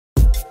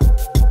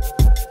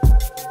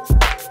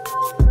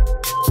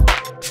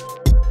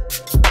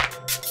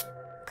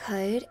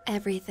troubleshoot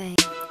everything.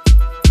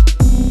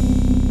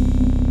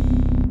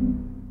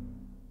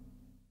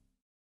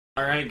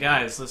 Alright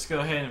guys, let's go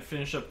ahead and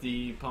finish up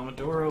the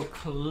Pomodoro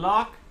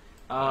clock.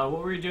 What we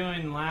were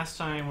doing last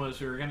time was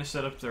we were going to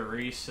set up the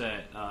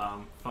reset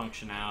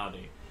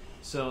functionality.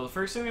 So the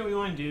first thing that we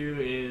want to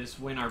do is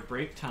when our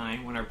break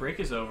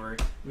is over,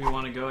 we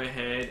want to go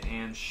ahead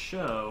and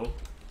show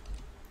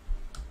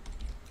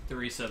the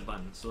reset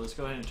button. So let's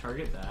go ahead and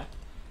target that.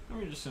 And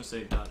we're just going to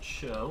say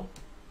 .show.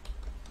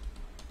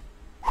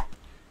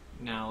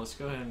 Now let's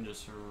go ahead and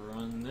just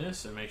run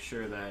this and make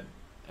sure that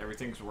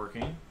everything's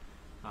working.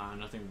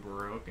 Nothing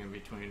broke in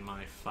between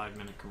my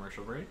 5-minute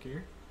commercial break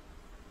here.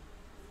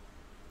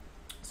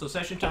 So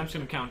session time's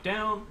going to count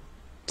down.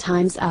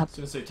 Time's up. It's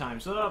going to say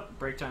time's up.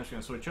 Break time's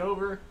going to switch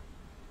over.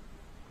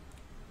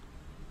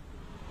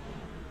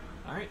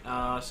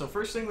 Alright, so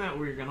first thing that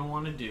we're going to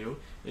want to do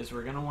is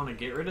we're going to want to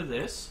get rid of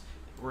this.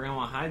 We're going to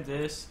want to hide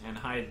this and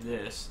hide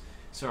this.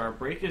 So our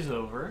break is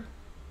over.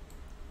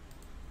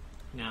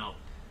 Now,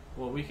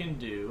 what we can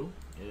do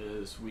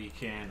is we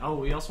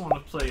also want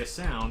to play a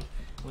sound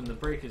when the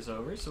break is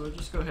over. So we'll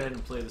just go ahead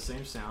and play the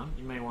same sound.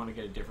 You may want to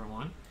get a different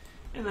one.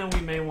 And then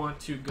we may want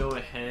to go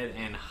ahead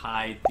and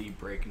hide the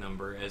break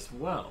number as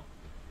well.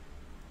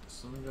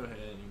 So let me go ahead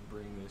and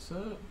bring this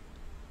up.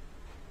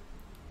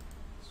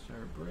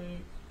 Start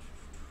break.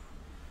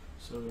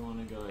 So we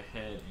want to go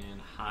ahead and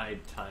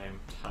hide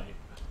time type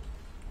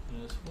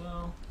as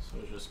well. So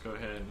we'll just go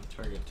ahead and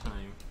target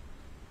time.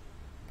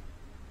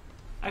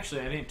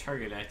 Actually, I didn't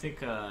target it. I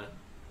think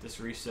this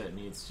reset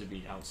needs to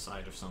be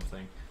outside of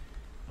something.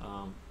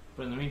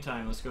 But in the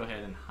meantime, let's go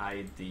ahead and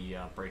hide the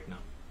break num.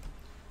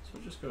 So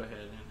we'll just go ahead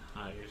and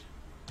hide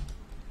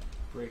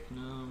break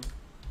num.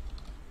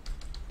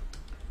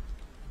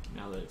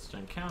 Now that it's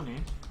done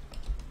counting,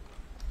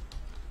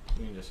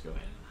 we can just go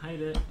ahead and hide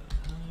it.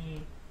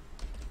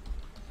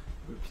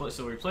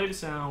 So we played a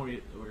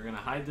sound. We're going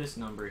to hide this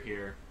number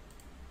here.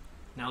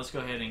 Now let's go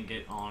ahead and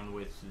get on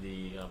with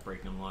the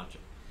break num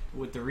logic,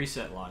 with the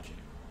reset logic.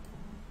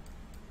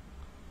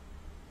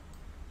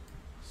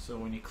 So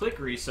when you click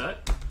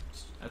reset,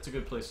 that's a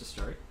good place to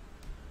start.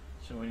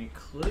 So when you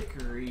click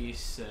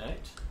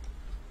reset,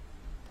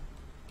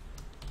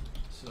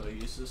 so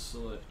use the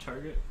select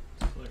target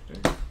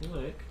selector,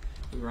 click,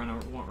 we run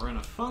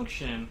a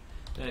function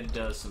that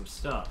does some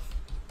stuff.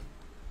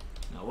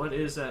 Now what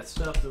is that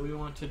stuff that we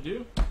want to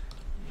do?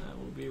 That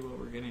will be what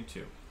we're getting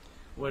to.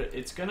 What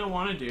it's going to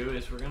want to do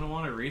is we're going to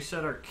want to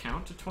reset our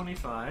count to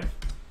 25,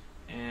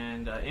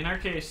 and in our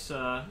case,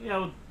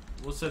 yeah,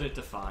 we'll set it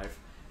to 5.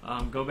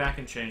 Go back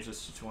and change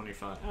this to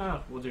 25.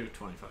 We'll do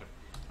 25.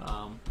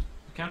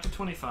 Count to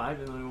 25,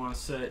 and then we want to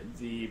set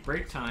the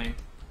break time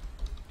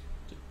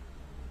to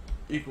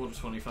equal to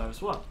 25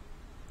 as well.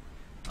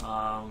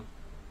 Now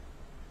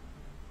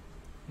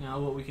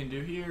what we can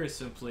do here is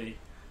simply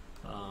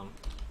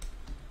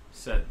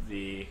set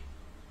the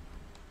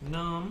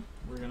num.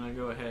 We're going to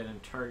go ahead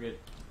and target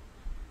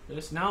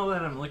this. Now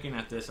that I'm looking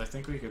at this, I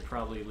think we could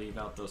probably leave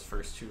out those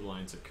first 2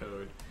 lines of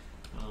code.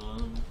 We're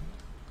going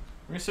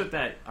to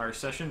set our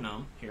session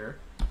num here,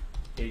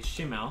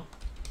 HTML,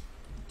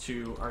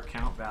 to our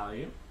count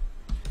value,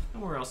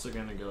 and we're also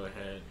going to go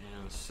ahead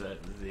and set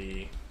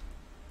the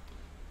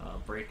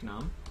break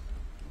num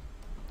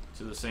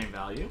to the same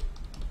value.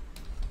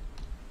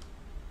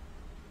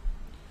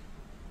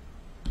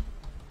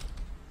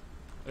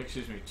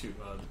 Excuse me, to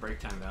the break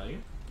time value,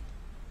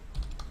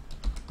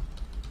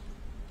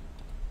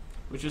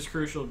 which is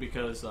crucial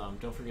because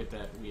don't forget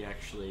that we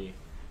actually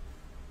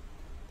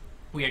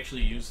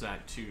use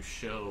that to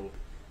show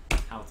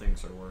how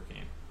things are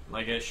working.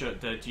 Like it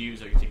showed that to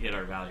use it to get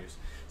our values.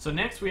 So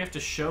next we have to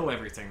show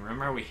everything.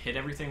 Remember how we hit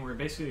everything? We're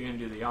basically going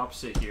to do the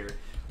opposite here,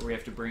 where we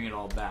have to bring it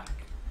all back.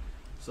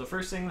 So the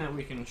first thing that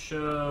we can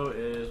show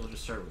is, we'll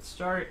just start with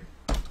start.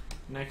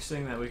 Next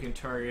thing that we can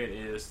target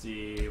is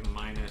the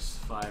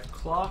 -5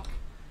 clock.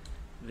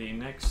 The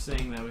next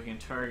thing that we can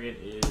target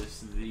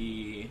is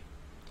the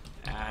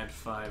add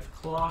 5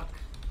 clock.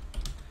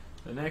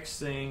 The next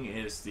thing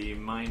is the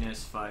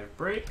 -5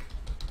 break.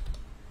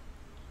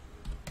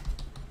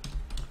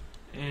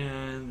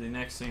 And the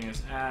next thing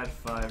is add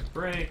 5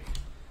 break.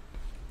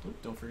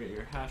 Oop, don't forget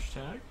your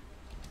hashtag,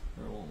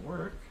 or it won't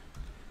work.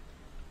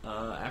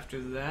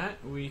 After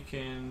that, we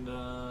can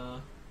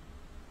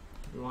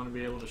we want to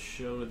be able to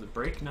show the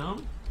break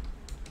num,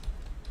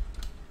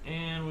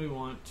 and we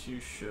want to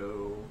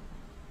show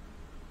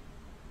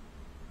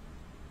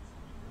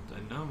the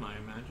num, I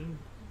imagine.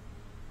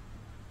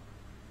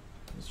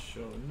 Let's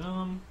show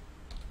num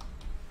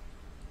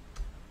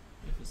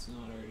if it's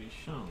not already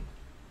shown.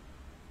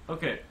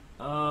 Okay,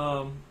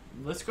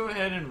 let's go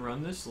ahead and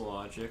run this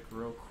logic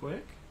real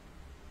quick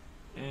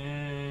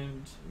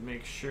and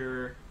make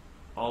sure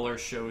all our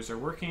shows are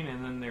working,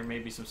 and then there may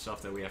be some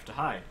stuff that we have to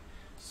hide.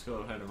 Let's go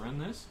ahead and run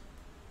this.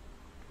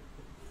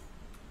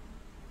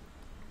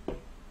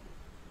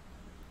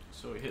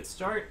 So we hit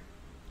start.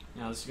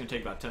 Now this is going to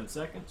take about 10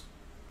 seconds.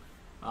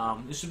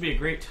 This would be a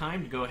great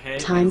time to go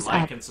ahead and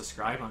like and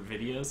subscribe on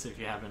videos if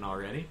you haven't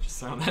already.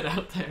 Just throwing that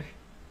out there.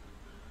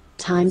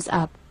 Time's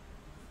up.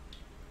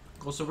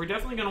 Cool, so we're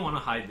definitely going to want to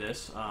hide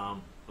this,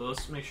 but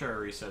let's make sure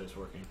our reset is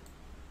working.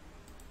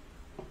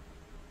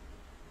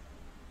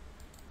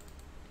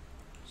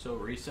 So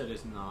reset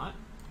is not.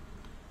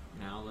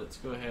 Now let's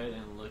go ahead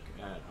and look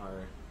at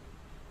our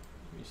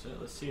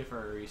reset. Let's see if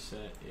our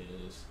reset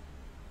is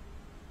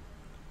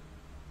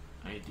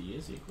ID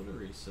is equal to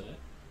reset.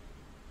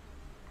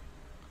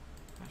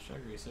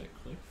 Hashtag reset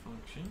click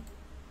function.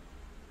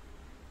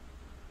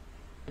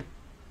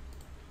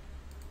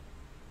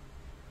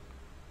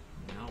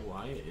 Now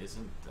why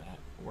isn't that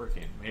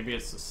working? Maybe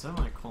it's the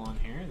semicolon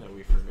here that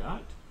we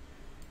forgot.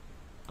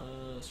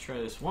 Let's try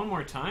this one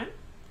more time.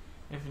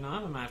 If not,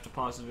 I'm going to have to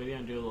pause the video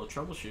and do a little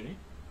troubleshooting.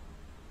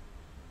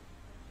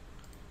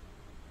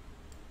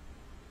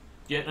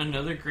 Yet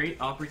another great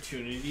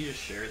opportunity to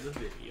share the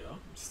video.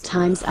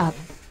 Time's up.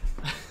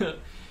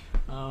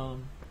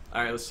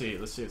 Alright, let's see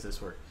if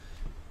this works.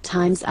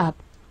 Time's up.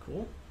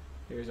 Cool.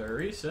 Here's our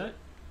reset.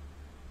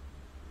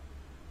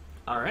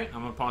 Alright,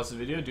 I'm going to pause the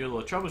video, do a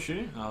little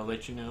troubleshooting. I'll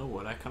let you know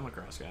what I come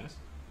across, guys.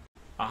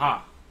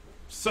 Aha.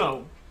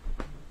 So,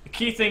 the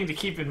key thing to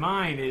keep in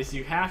mind is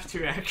you have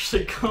to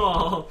actually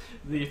call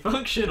the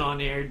function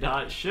on here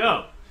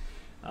 .show.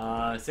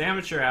 It's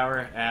amateur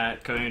hour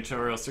at Coding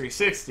Tutorial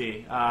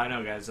 360.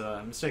 No, guys,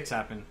 mistakes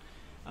happen.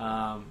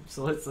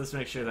 So let's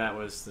make sure that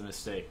was the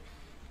mistake.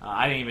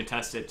 I didn't even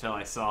test it till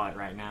I saw it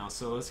right now.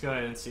 So let's go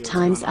ahead and see what's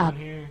going on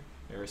here.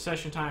 Our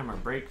session time, our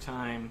break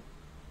time.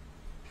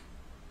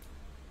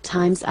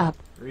 Time's up.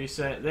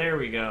 Reset. There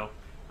we go.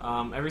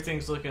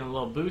 Everything's looking a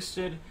little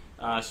boosted.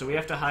 So we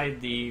have to hide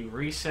the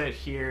reset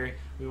here.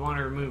 We want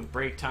to remove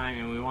break time,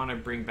 and we want to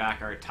bring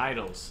back our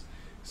titles.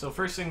 So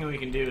first thing that we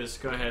can do is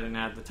go ahead and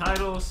add the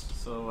titles.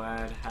 So we'll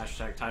add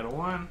hashtag title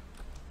 1.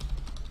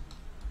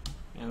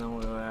 And then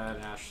we'll add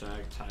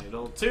hashtag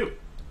title 2.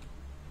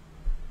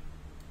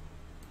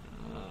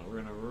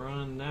 We're going to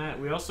run that.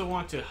 We also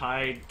want to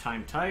hide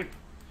time type.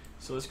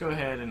 So let's go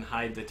ahead and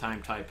hide the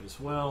time type as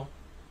well.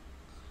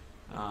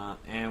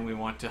 And we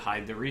want to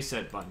hide the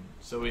reset button.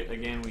 So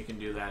again, we can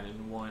do that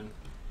in one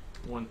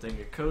thing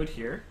of code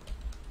here.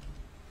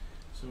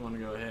 So we want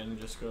to go ahead and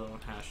just go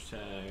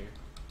hashtag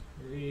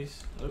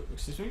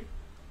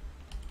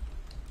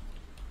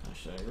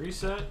hashtag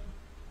reset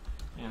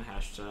and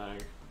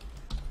hashtag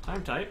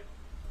time type.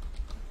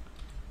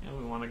 And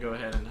we want to go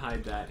ahead and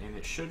hide that, and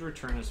it should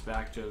return us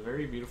back to a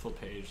very beautiful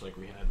page like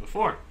we had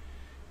before.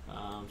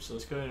 So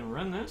let's go ahead and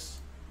run this,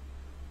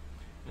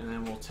 and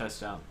then we'll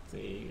test out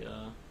the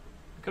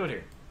code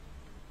here.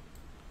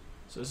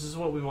 So this is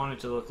what we want it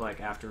to look like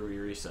after we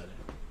reset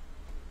it.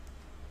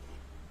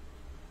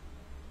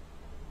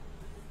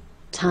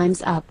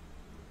 Time's up.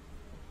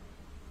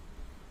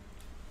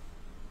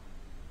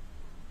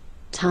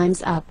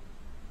 Time's up.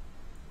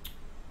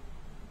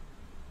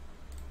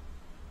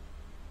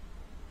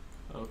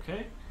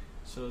 Okay,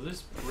 so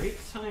this break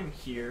time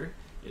here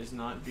is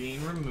not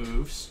being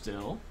removed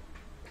still.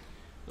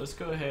 Let's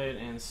go ahead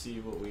and see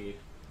what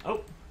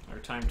our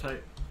time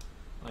type,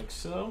 like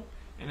so.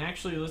 And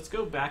actually, let's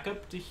go back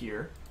up to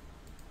here.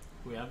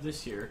 We have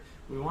this here.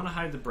 We want to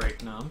hide the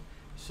break num,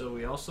 so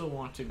we also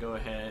want to go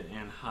ahead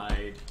and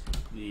hide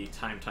the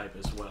time type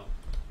as well.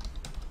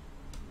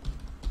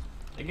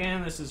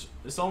 Again,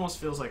 this almost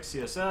feels like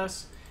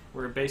CSS.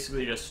 We're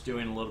basically just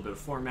doing a little bit of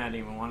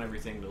formatting. We want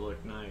everything to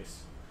look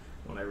nice.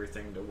 We want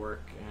everything to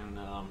work, and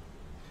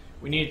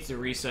we need the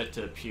reset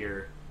to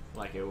appear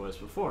like it was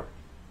before.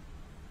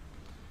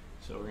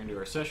 So we're going to do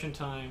our session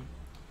time.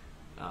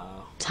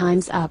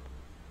 Time's up.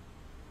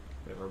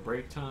 We have our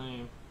break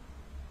time.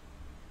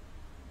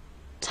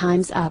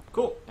 Time's up.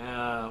 Cool.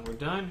 We're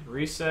done.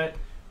 Reset.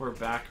 We're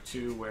back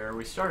to where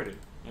we started,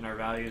 and our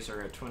values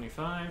are at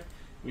 25.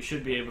 We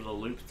should be able to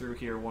loop through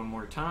here one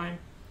more time.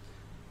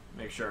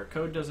 Make sure our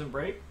code doesn't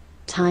break.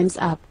 Time's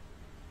up.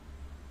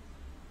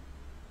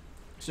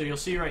 So you'll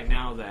see right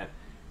now that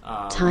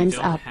we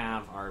don't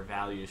have our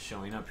values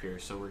showing up here,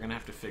 so we're going to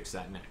have to fix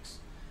that next.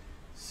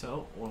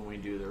 So when we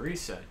do the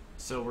reset,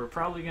 so we're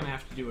probably going to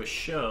have to do a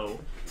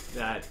show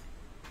that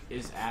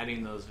is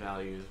adding those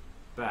values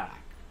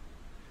back.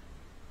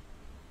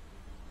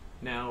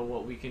 Now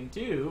what we can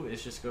do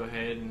is just go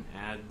ahead and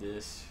add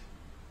this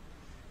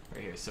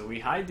right here. So we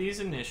hide these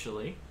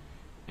initially,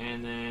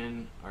 and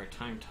then our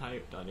time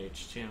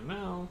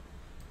type.html,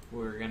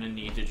 we're going to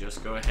need to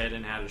just go ahead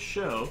and add a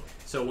show.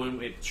 So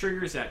when it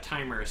triggers that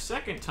timer a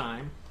second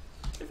time,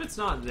 if it's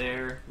not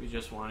there, we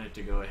just want it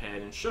to go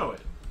ahead and show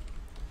it.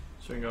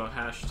 So we can go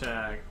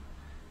hashtag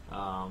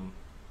time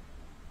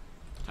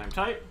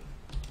type,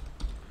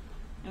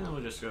 and then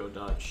we'll just go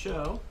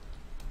 .show.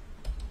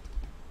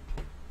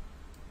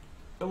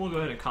 Then we'll go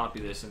ahead and copy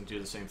this and do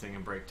the same thing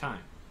in break time.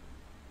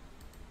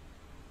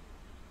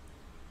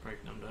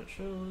 Break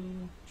num.show.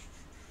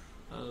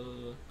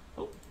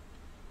 Oh.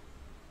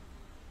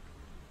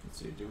 Let's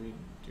see, do we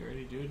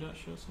already do a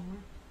 .show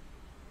somewhere?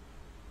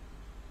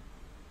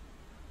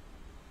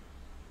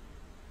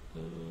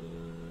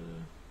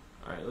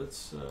 Alright,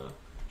 let's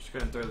just go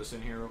ahead and throw this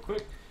in here real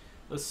quick.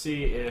 Let's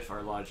see if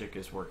our logic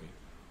is working.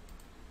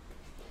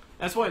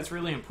 That's why it's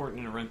really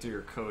important to run through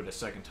your code a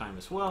second time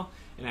as well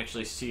and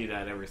actually see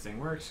that everything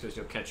works, because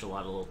you'll catch a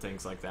lot of little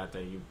things like that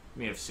that you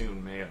may have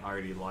assumed may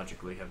already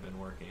logically have been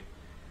working.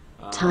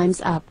 Time's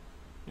up.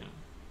 Yeah.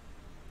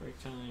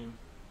 Break time.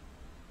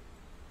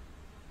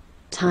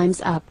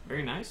 Time's up.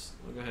 Very nice.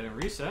 We'll go ahead and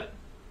reset.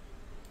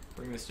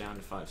 Bring this down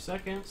to 5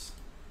 seconds.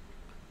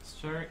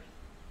 Start.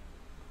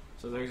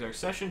 So there's our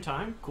session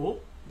time.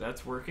 Cool.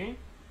 That's working.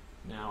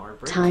 Now our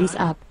break Time's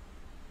time. up.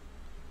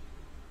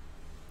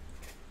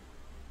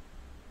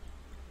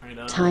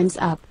 Right, Time's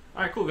up.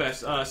 Alright, cool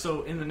guys.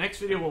 So in the next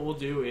video what we'll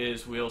do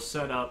is we'll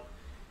set up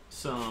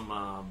some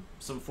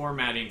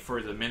formatting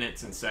for the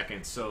minutes and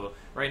seconds. So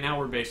right now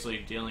we're basically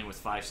dealing with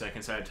 5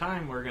 seconds at a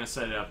time. We're going to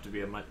set it up to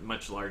be a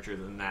much larger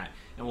than that,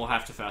 and we'll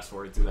have to fast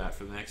forward through that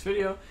for the next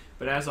video.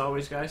 But as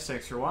always guys,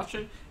 thanks for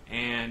watching,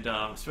 and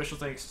special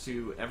thanks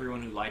to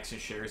everyone who likes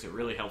and shares. It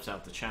really helps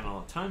out the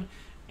channel a ton,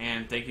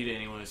 and thank you to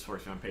anyone who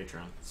supports me on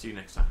Patreon. See you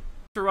next time.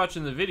 Thanks for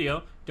watching the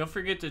video. Don't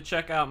forget to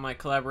check out my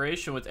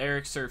collaboration with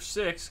Eric Surf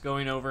 6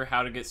 going over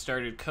how to get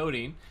started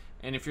coding.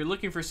 And if you're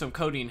looking for some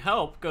coding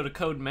help, go to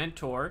Code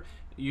Mentor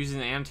using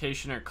the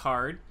annotation or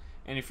card.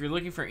 And if you're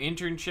looking for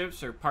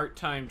internships or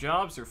part-time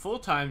jobs or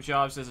full-time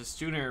jobs as a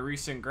student or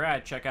recent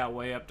grad, check out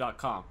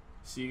wayup.com.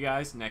 See you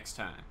guys next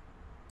time.